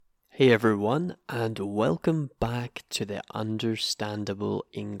Hey everyone, and welcome back to the Understandable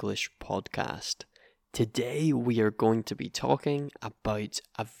English podcast. Today we are going to be talking about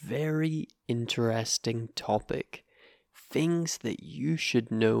a very interesting topic. Things that you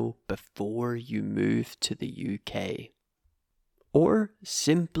should know before you move to the UK. Or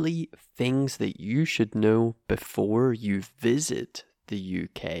simply things that you should know before you visit the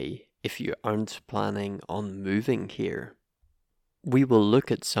UK if you aren't planning on moving here. We will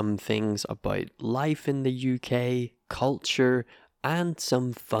look at some things about life in the UK, culture, and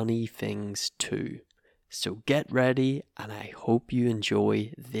some funny things too. So get ready, and I hope you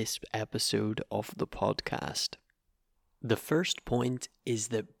enjoy this episode of the podcast. The first point is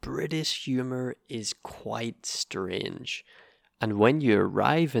that British humour is quite strange, and when you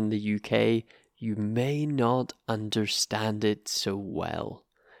arrive in the UK, you may not understand it so well.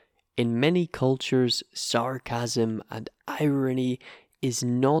 In many cultures, sarcasm and irony is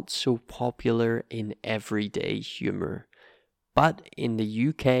not so popular in everyday humour. But in the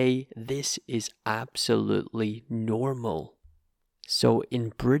UK, this is absolutely normal. So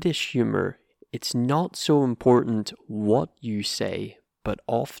in British humour, it's not so important what you say, but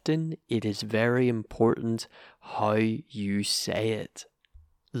often it is very important how you say it.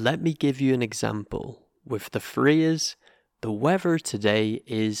 Let me give you an example with the phrase, "The weather today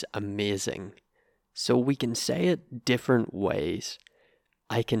is amazing." So we can say it different ways.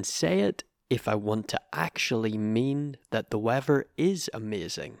 I can say it if I want to actually mean that the weather is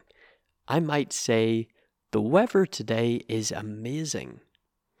amazing. I might say, "The weather today is amazing."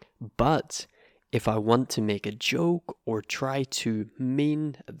 But if I want to make a joke or try to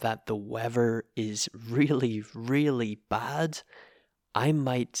mean that the weather is really, really bad, I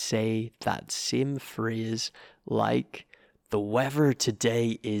might say that same phrase like, "The weather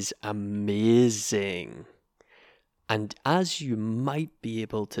today is amazing." And as you might be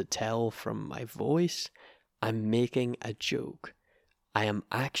able to tell from my voice, I'm making a joke. I am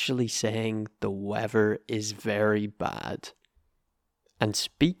actually saying the weather is very bad. And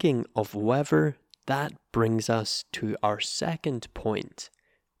speaking of weather, that brings us to our second point.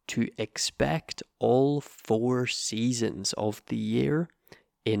 To expect all 4 seasons of the year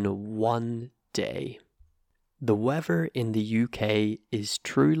in one day. The weather in the UK is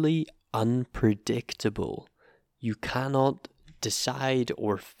truly unpredictable. You cannot decide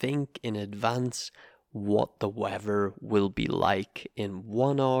or think in advance what the weather will be like in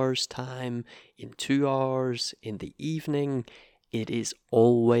 1 hour's time, in 2 hours, in the evening. It is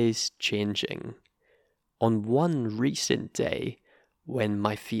always changing. On one recent day, when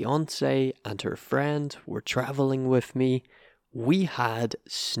my fiancée and her friend were traveling with me, we had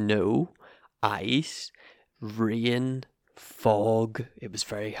snow, ice, rain, fog. It was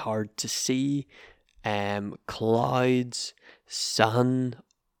very hard to see. Clouds, sun,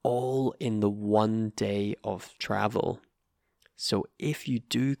 all in the one day of travel. So if you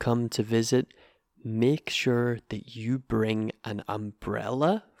do come to visit, make sure that you bring an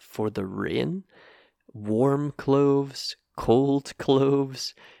umbrella for the rain, warm clothes, cold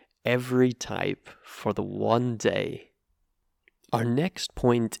clothes, every type for the one day. Our next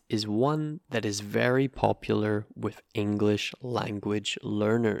point is one that is very popular with English language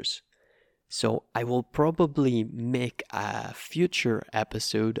learners. So I will probably make a future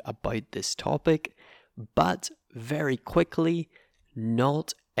episode about this topic, but very quickly,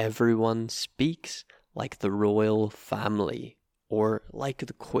 not everyone speaks like the royal family or like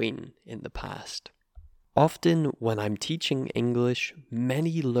the Queen in the past. Often when I'm teaching English,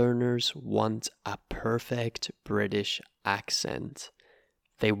 many learners want a perfect British accent.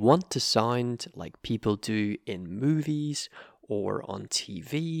 They want to sound like people do in movies or on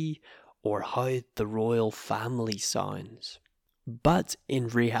TV or how the royal family sounds. But in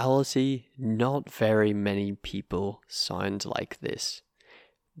reality, not very many people sound like this.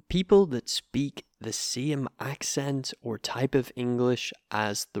 People that speak the same accent or type of English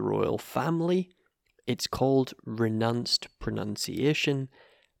as the royal family, it's called renounced pronunciation,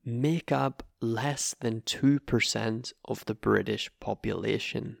 make up less than 2% of the British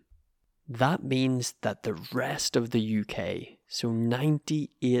population. That means that the rest of the UK, so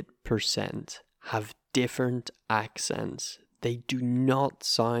 98%, have different accents. They do not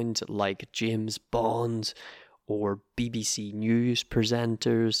sound like James Bond or BBC News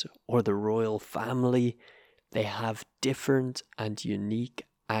presenters or the royal family. They have different and unique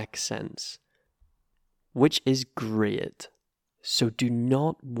accents, which is great. So do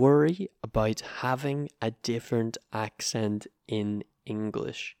not worry about having a different accent in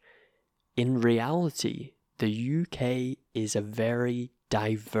English. In reality, the UK is a very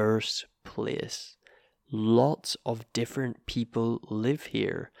diverse place. Lots of different people live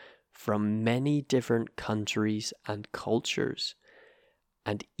here, from many different countries and cultures,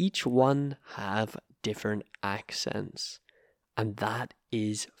 and each one have different accents, and that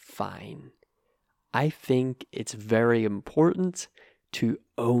is fine. I think it's very important to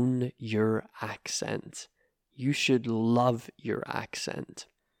own your accent. You should love your accent.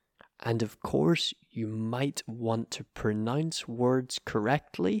 And of course, you might want to pronounce words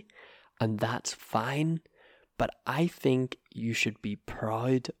correctly, and that's fine. But I think you should be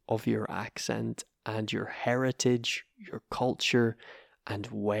proud of your accent and your heritage, your culture, and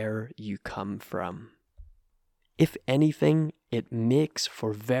where you come from. If anything, it makes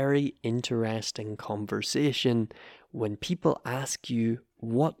for very interesting conversation when people ask you,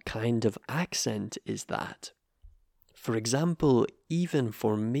 what kind of accent is that? For example, even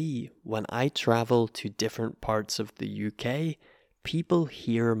for me, when I travel to different parts of the UK, people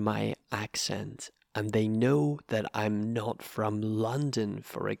hear my accent and they know that I'm not from London,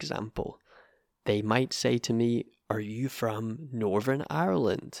 for example. They might say to me, "Are you from Northern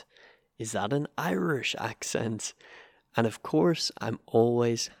Ireland? Is that an Irish accent?" And of course, I'm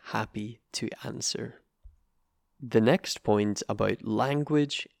always happy to answer. The next point about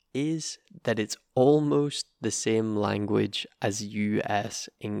language is that it's almost the same language as US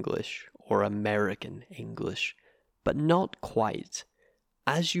English or American English, but not quite.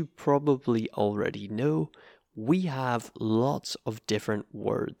 As you probably already know, we have lots of different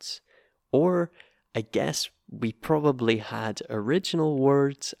words, or I guess we probably had original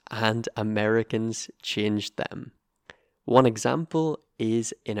words and Americans changed them. One example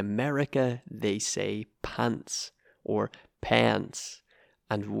is in America they say pants or pants,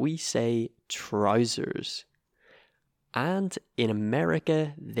 and we say trousers. And in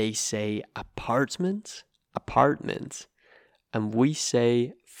America they say apartment, and we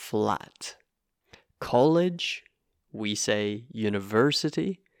say flat. College, we say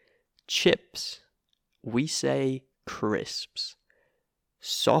university. Chips, we say crisps.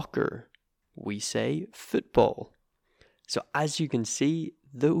 Soccer, we say football. So as you can see,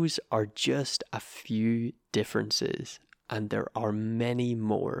 those are just a few differences, and there are many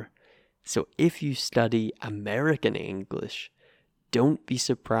more. So if you study American English, don't be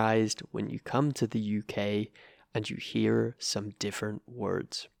surprised when you come to the UK and you hear some different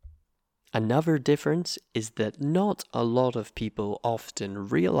words. Another difference is that not a lot of people often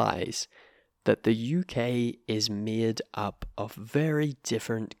realize that the UK is made up of very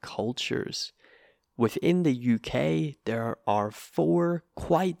different cultures. Within the UK, there are 4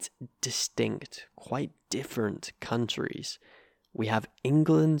 quite distinct, quite different countries. We have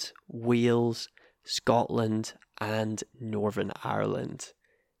England, Wales, Scotland, and Northern Ireland.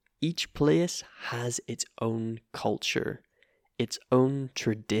 Each place has its own culture, its own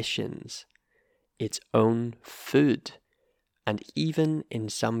traditions, its own food, and even in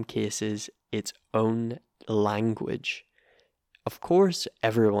some cases, its own language. Of course,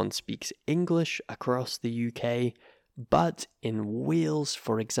 everyone speaks English across the UK, but in Wales,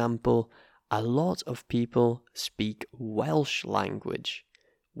 for example, a lot of people speak Welsh language,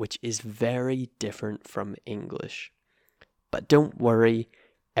 which is very different from English. But don't worry,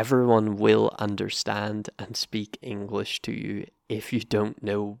 everyone will understand and speak English to you if you don't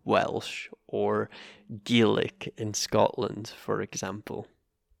know Welsh or Gaelic in Scotland, for example.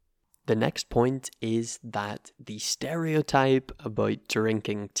 The next point is that the stereotype about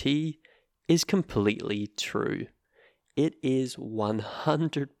drinking tea is completely true. It is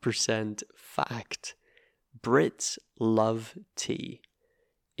 100% fact. Brits love tea.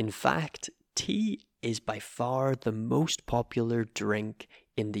 In fact, tea is by far the most popular drink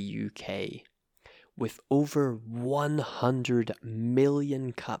in the UK, with over 100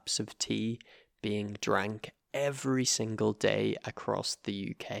 million cups of tea being drank every single day across the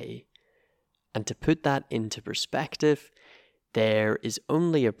UK. And to put that into perspective, there is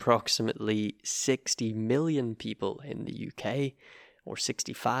only approximately 60 million people in the UK, or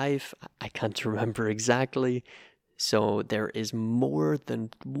 65, I can't remember exactly. So there is more than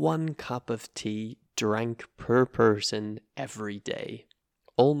 1 cup of tea drank per person every day,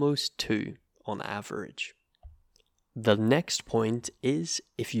 almost 2 on average. The next point is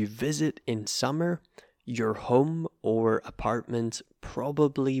if you visit in summer, your home or apartment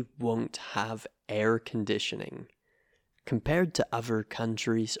probably won't have air conditioning. Compared to other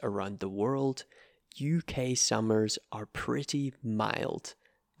countries around the world, UK summers are pretty mild.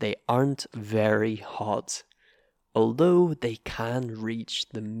 They aren't very hot, although they can reach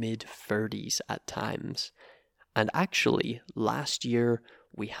the mid-30s at times. And actually, last year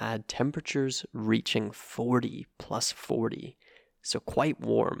we had temperatures reaching 40 plus 40, so quite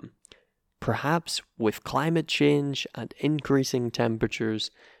warm. Perhaps with climate change and increasing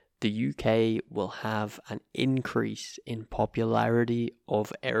temperatures, the UK will have an increase in popularity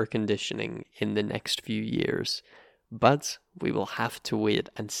of air conditioning in the next few years, but we will have to wait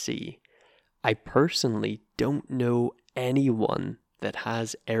and see. I personally don't know anyone that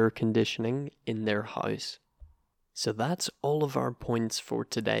has air conditioning in their house. So that's all of our points for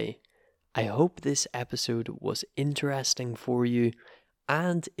today. I hope this episode was interesting for you,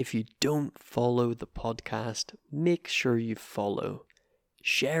 and if you don't follow the podcast, make sure you follow.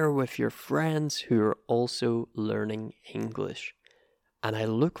 Share with your friends who are also learning English. And I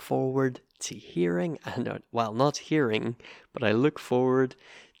look forward to hearing, not hearing, but I look forward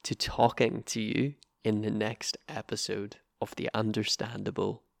to talking to you in the next episode of the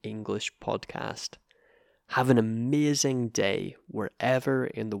Understandable English podcast. Have an amazing day wherever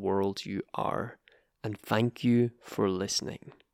in the world you are, and thank you for listening.